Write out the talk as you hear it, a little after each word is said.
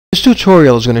This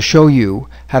tutorial is going to show you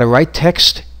how to write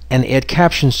text and add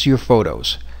captions to your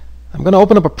photos. I'm going to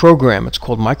open up a program. It's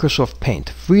called Microsoft Paint,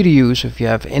 free to use if you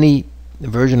have any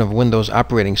version of Windows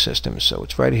operating system. So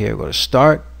it's right here. Go to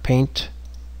Start, Paint.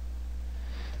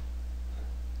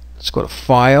 Let's go to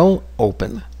File,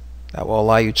 Open. That will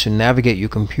allow you to navigate your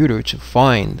computer to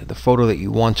find the photo that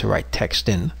you want to write text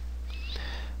in.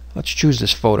 Let's choose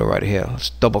this photo right here. Let's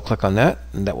double click on that,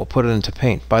 and that will put it into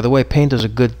Paint. By the way, Paint is a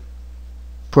good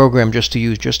program just to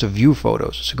use, just to view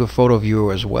photos. It's a good photo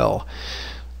viewer as well.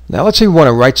 Now let's say we want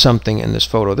to write something in this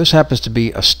photo. This happens to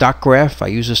be a stock graph. I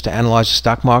use this to analyze the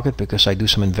stock market because I do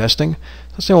some investing.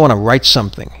 Let's say I want to write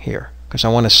something here because I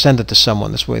want to send it to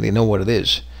someone. This way they know what it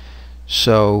is.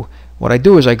 So what I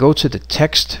do is I go to the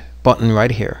text button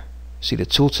right here. See, the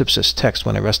tooltip says text.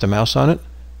 When I rest the mouse on it,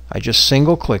 I just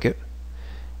single click it,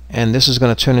 and this is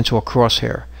going to turn into a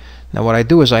crosshair. Now what I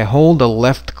do is I hold the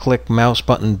left click mouse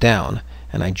button down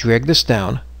and I drag this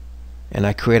down and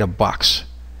I create a box.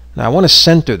 Now I want to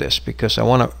center this because I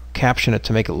want to caption it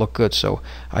to make it look good. So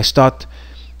I start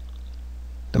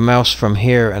the mouse from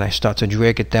here and I start to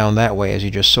drag it down that way, as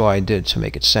you just saw I did, to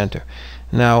make it center.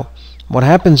 Now what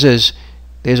happens is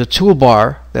there's a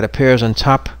toolbar that appears on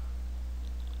top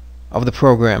of the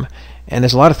program, and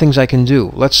there's a lot of things I can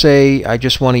do. Let's say I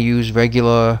just want to use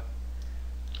regular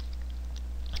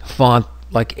font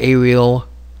like Arial,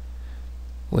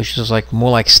 which is like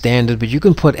more like standard, but you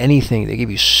can put anything. They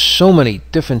give you so many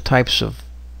different types of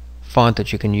font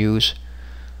that you can use.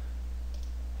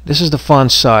 This is the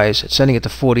font size. It's setting it to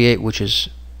 48, which is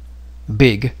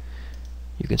big.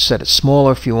 You can set it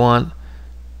smaller if you want.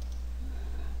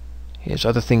 Here's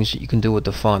other things that you can do with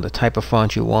the font, the type of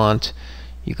font you want.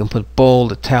 You can put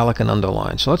bold, italic, and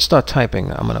underline. So let's start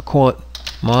typing. I'm going to call it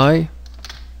My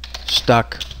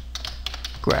Stock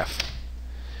Graph.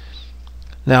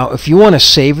 Now if you want to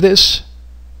save this,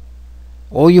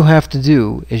 all you have to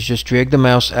do is just drag the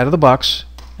mouse out of the box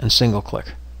and single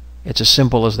click. It's as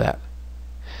simple as that.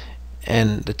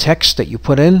 And the text that you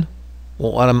put in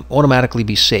will automatically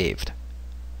be saved.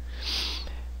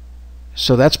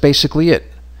 So that's basically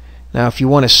it. Now if you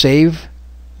want to save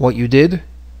what you did,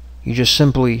 you just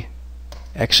simply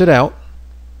exit out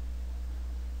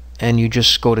and you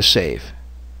just go to save.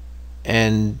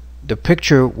 And the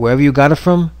picture, wherever you got it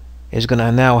from, is going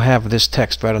to now have this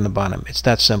text right on the bottom. It's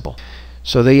that simple.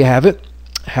 So there you have it,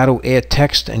 how to add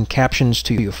text and captions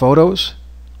to your photos.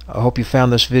 I hope you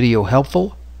found this video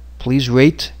helpful. Please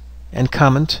rate and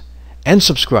comment and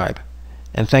subscribe,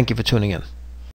 and thank you for tuning in.